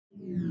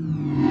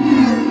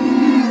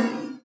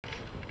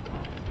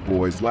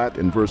Boys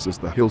Latin versus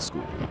the Hill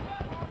School.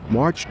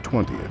 March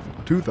 20th,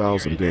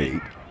 2008.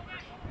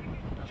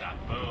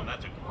 Boom,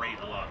 that's a great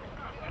look.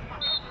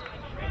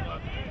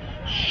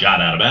 Shot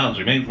out of bounds,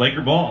 remains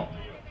Laker ball.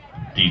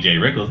 DJ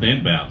Rickles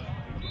inbound.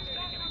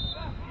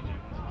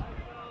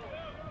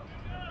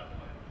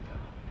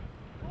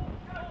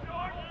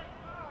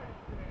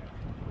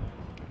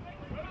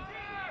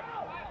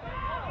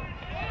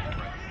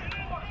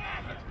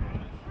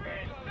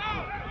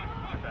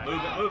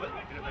 Move it, move it.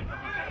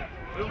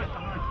 Move it.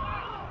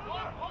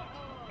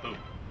 Boom.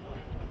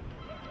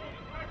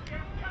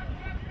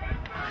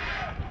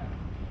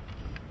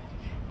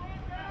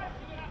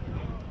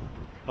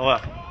 Hello.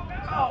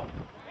 Oh.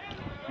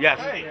 Yes.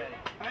 Hey,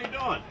 how you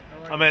doing?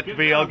 I'm at the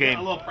BL game. Got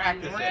a little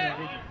practice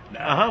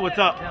in. What's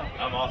up?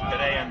 I'm off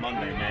today and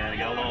Monday, man. I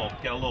got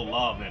a little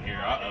love in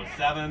here.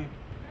 7.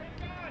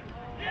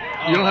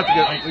 You don't have to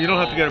get. You don't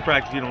have to go to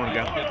practice. You don't want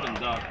to go.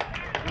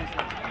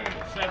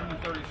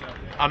 7:37.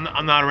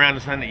 I'm not around to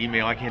send the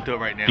email. I can't do it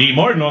right now. D.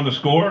 Morton on the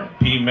score.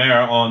 P.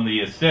 Mara on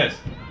the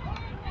assist.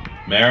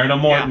 Mara to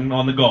Morton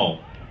on the goal.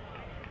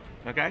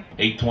 Okay.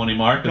 8:20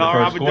 mark of the Tell her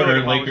I first would do it quarter.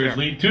 if I was Lakers there.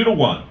 lead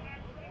 2-1.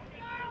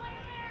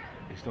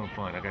 He's doing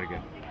fine. I gotta go.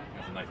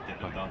 That's a nice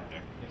dip and dunk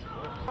there.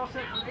 All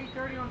set for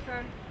 8:30 on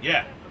Saturday?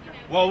 Yeah.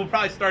 Well, we'll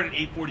probably start at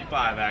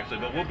 8:45 actually,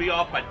 but we'll be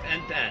off by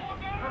 10:10.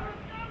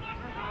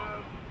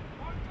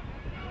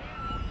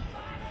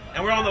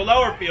 And we're on the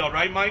lower field,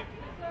 right, Mike?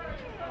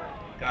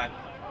 Okay.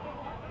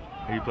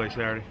 Who you play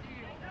Saturday?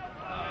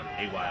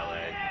 AYLA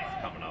is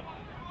coming up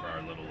for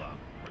our little.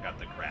 We got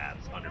the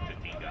crabs, under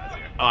 15 guys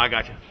here. Oh, I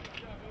got you.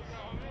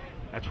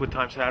 That's what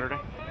time Saturday?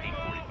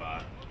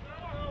 8:45.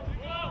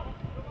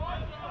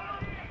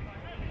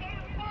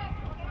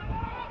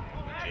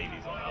 The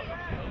JV's on out the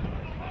field.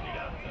 And you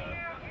got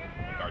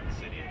Garden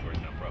City and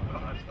Georgetown Pro.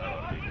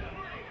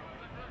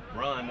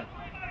 Run.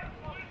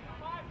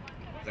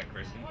 Is that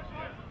Christian?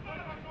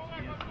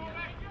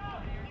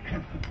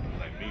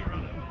 Like me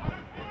running.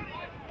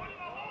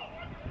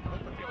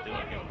 What they're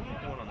doing here? What are they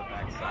doing on the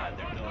back side?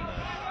 They're doing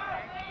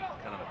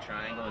kind of a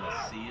triangle and a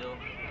seal.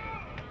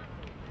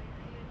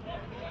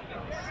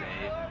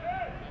 Save.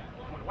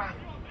 Whack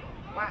him.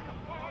 Whack him.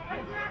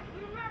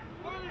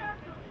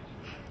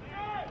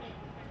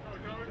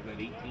 Is that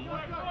 18?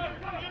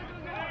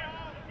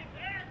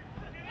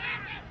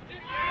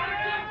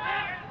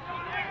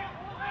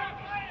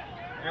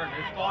 There it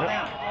is. Fall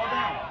down. Fall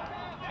down.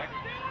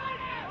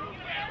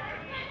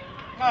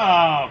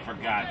 Oh, for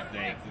God's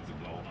sakes, it's a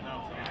goal.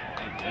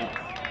 Thank you.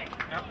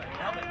 Help it.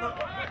 Help it. Look.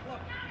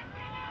 Look.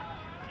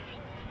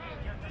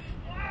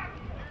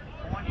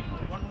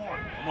 One more.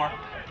 One more.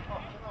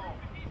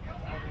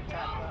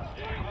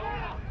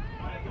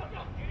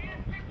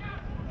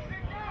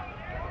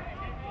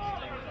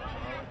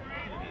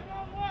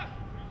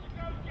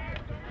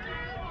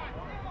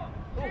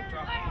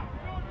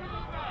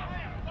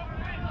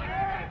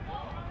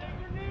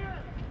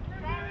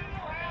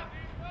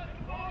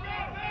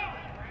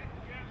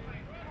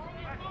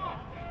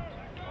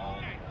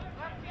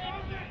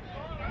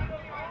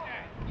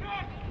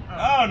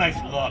 Oh, nice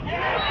look.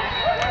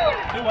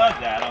 Who was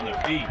that on their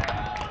feet?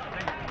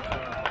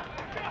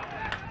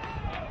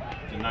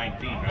 It's a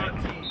 19, right?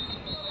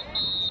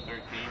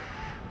 13.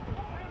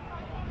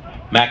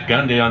 Matt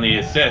Gundy on the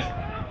assist.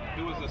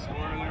 Who was the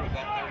scorer there? Was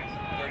that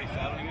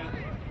 37 again?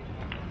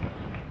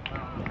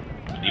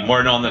 D.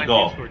 Morton on the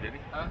goal. Scored, did he?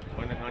 Huh?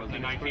 Was it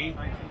 19?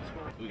 19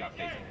 scored. Who got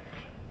facing?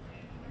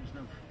 There's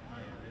no.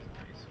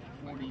 There's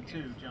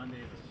 42. John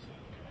Davis.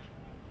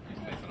 He's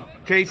facing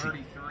up. Casey.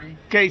 33.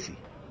 Casey.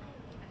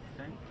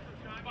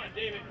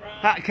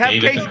 Have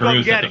Davis Casey and go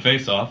Cruz get at the it.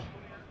 face-off.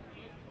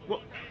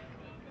 Well,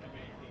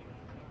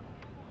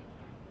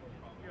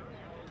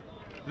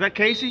 is that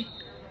Casey?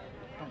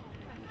 Come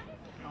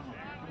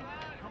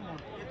on.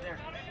 Get there.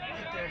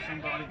 Get there,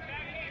 somebody.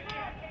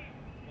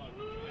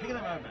 Pick it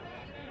up.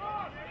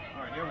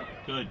 All right, here we go.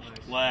 Good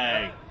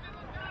play.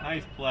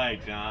 Nice play,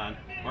 John.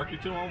 Work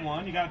your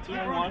 2-on-1. You got a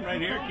 2-on-1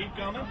 right here. Keep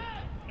coming.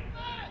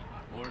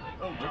 Oh,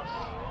 yes.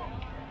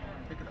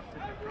 Pick it up.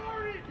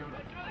 Give it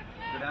up.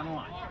 Go down the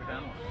line.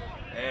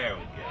 There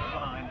we go.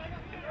 Behind.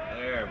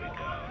 There we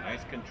go.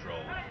 Nice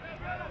control.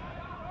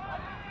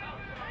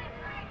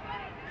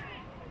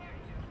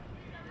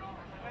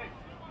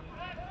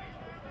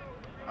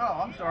 Oh,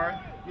 I'm sorry.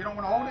 You don't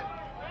want to hold it?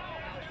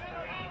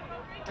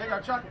 There you go,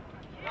 chuck it.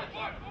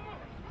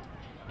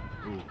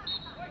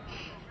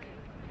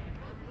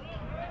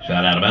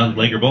 Shot out of bounds,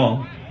 Laker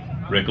ball.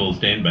 Rickles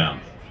to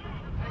inbounds.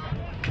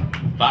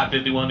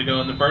 5:51 to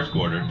go in the first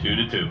quarter,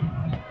 2-2.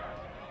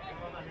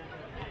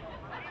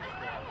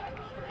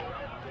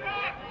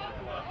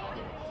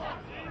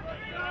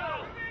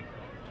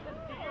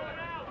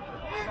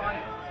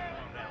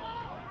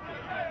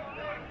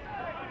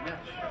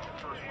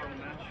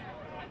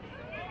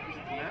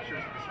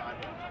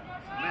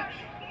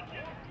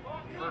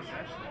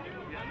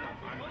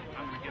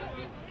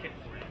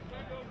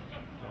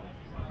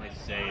 Nice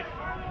save.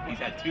 He's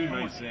had 2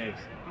 nice saves.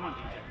 Come on,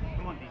 DJ.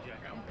 Come on, DJ.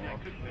 Yeah,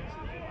 good fix it.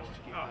 Let's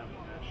just keep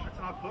That's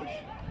not a push.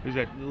 Who's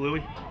that?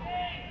 Louis?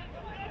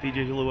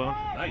 DJ Llewellyn.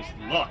 Nice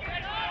look.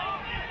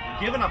 You're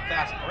giving up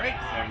fast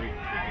breaks every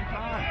freaking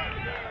time.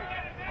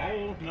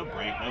 Oh, no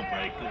break, no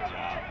break. Good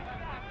job.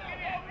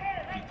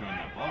 Keep throwing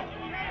that ball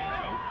though, you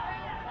Joe.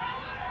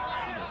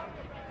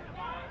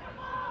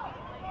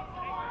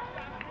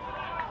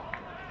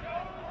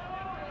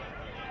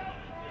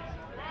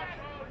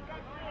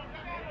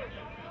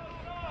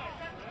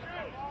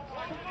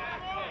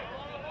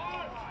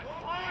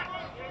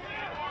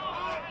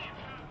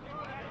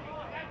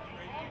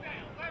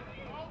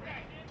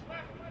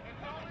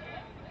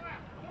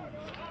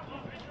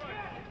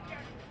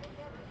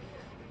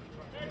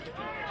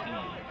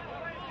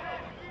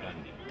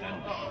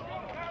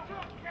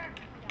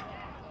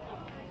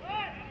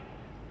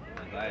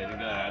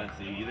 I didn't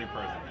see either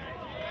person there.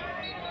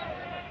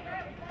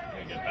 I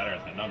gotta get better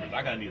at the numbers.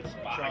 I gotta need a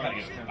spot. I gotta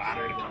get a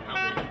spotter to come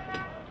out.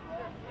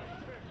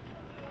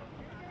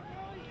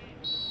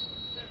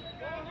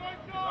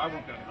 I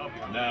won't go help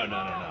you. No.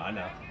 I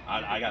know.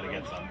 I gotta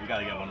get some. We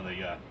gotta get one of the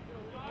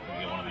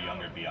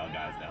younger BL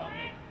guys to help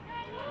me.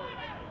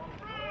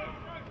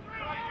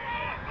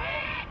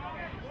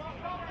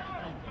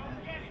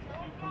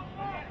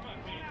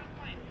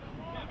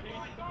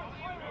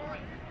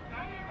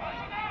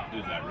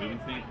 Who's that,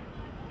 Rubenstein?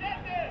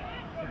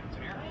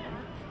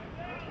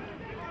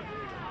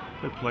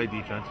 They play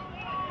defense.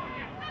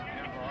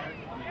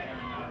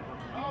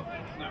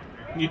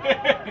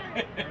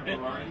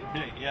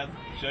 Yes,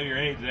 show your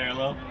age there,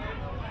 Lil.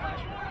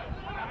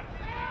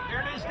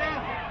 There it is,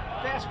 Dan.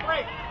 Fast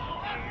break.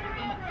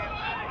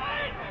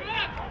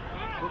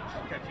 Oops,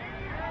 catch it.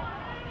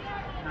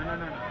 No.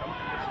 Don't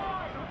force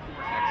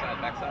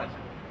it. Backside.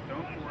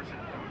 Don't force it.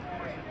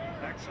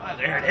 Backside.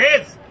 There it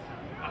is.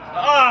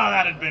 Oh,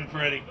 that had been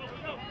pretty.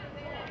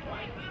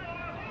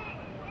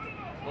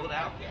 Pull it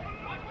out.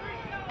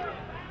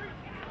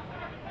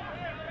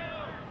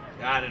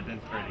 That had been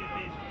pretty.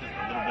 Just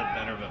a little bit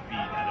better of a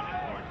feed out of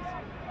importance.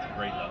 It's a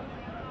great look.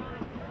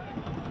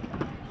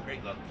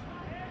 Great look.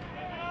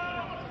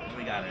 What do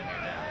we got in here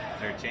now? Is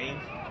there a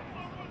change?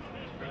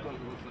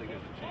 Looks like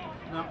there's a change.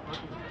 No.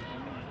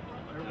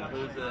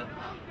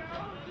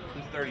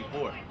 Who's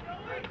 34?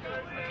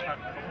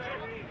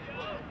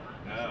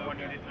 No. One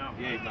you didn't know.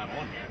 Yeah, he's not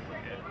on here.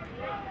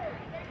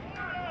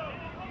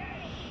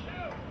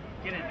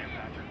 Get in there,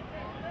 Patrick.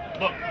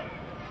 Look.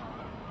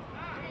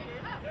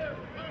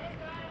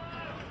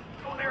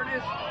 Oh, there it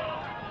is.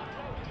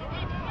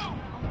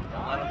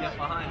 Don't let him get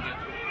behind you.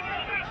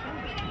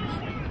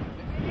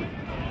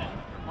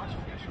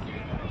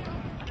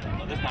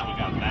 Well, this time we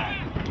got back.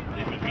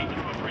 They've been beating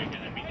us with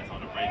break-in and beating us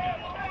on a break-in.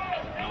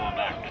 No one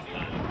back this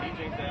time.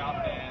 DJ's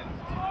out and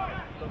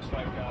looks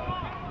like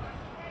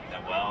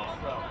That Wells.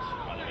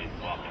 By the way, he's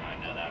walking. I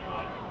know that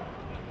boy.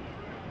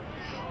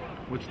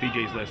 What's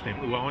DJ's last name?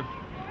 Llewellyn?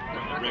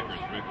 Rickers.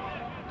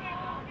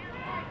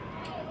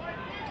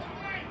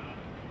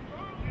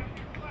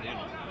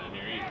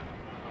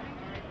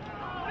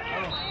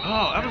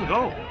 Oh, that was a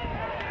goal.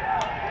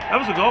 That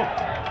was a goal.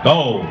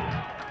 Goal. Did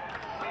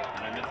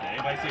I miss it?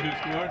 Anybody see who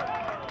scored?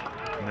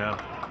 No.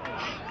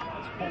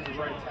 This Poles is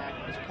right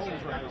attacking. This Poles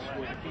is right to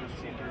score. The first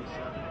team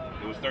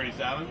 37. It was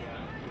 37.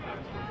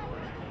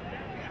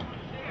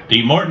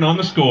 D. Morton on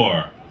the score.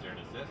 Is there an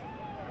assist?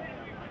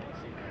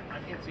 I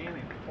can't see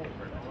anything. Poles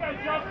right.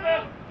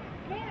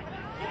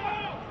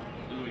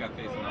 Who do we got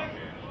facing off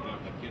here?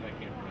 The kid I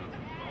can't pronounce.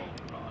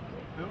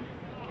 Who?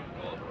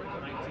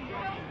 19.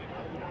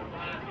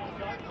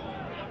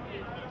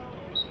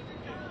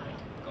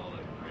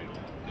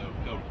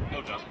 Go,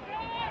 Justin.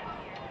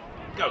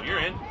 Go, you're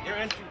in.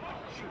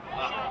 Shoot.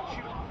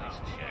 Nice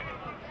check.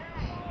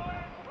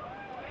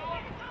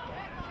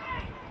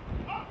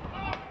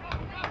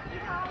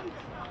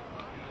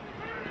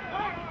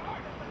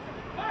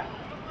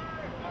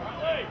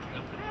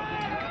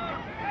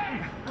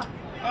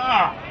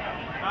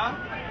 Huh?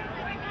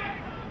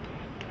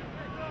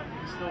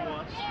 He still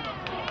watches.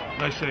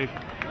 Nice save.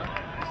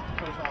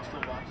 Coach Hall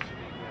still watches.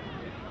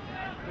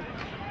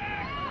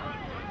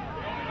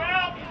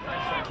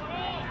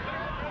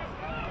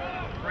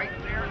 Right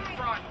there in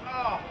front.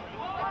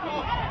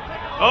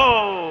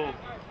 Oh!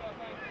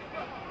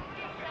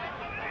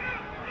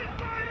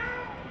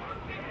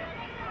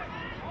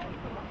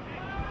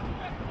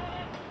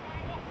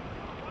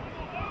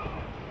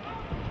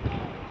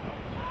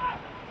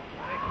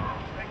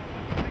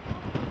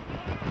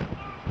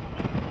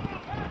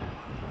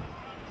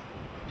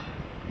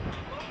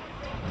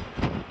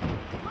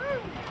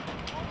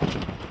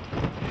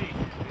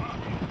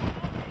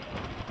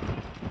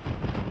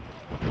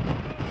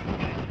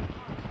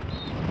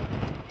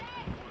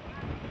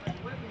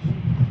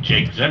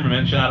 Jake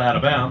Zimmerman shot out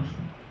of bounds.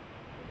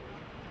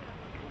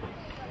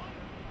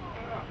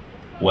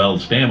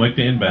 Wells Stanwyck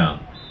to inbound.